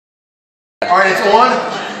All right, it's on.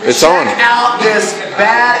 It's on. Check out this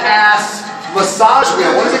badass massage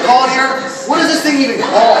wheel. What is it called here? What is this thing even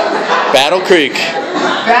called? Battle Creek.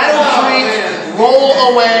 Battle Creek Roll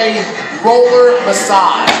Away Roller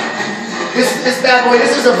Massage. This bad boy,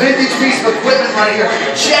 this is a vintage piece of equipment right here.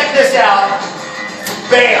 Check this out.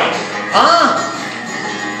 Bam.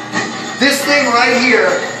 This thing right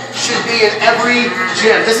here should be in every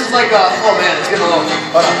gym. This is like a, oh man, it's getting a little,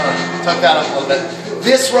 hold on, tuck that up a little bit.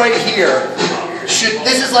 This right here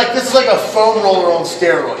this is like a foam roller on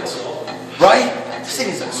steroids, right? This thing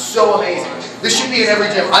is so amazing. This should be in every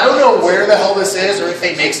gym. I don't know where the hell this is or if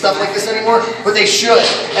they make stuff like this anymore, but they should.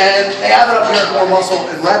 And they have it up here at More Muscle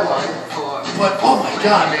in Redline. But oh my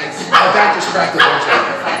God, man, my back just cracked a bunch of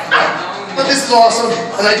it. But this is awesome,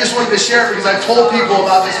 and I just wanted to share it because I told people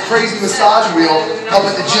about this crazy massage wheel up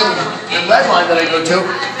at the gym in Redline that I go to,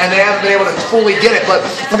 and they haven't been able to fully get it. But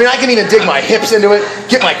I mean, I can even dig my hips into it,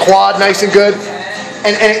 get my quad nice and good,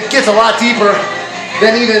 and it gets a lot deeper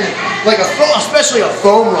than even like especially a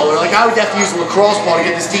foam roller. Like I would have to use a lacrosse ball to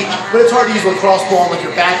get this deep, but it's hard to use a lacrosse ball on like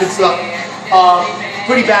your back and stuff.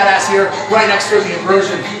 Pretty badass here, right next to the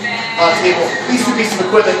inversion table. These two pieces of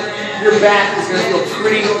equipment. Your back is going to feel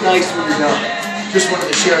pretty nice when you're done. Just wanted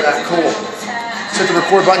to share that. Cool. Let's hit the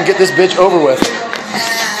record button, get this bitch over with.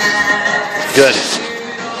 Good.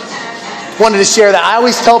 Wanted to share that. I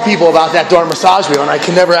always tell people about that darn massage wheel, and I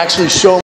can never actually show them.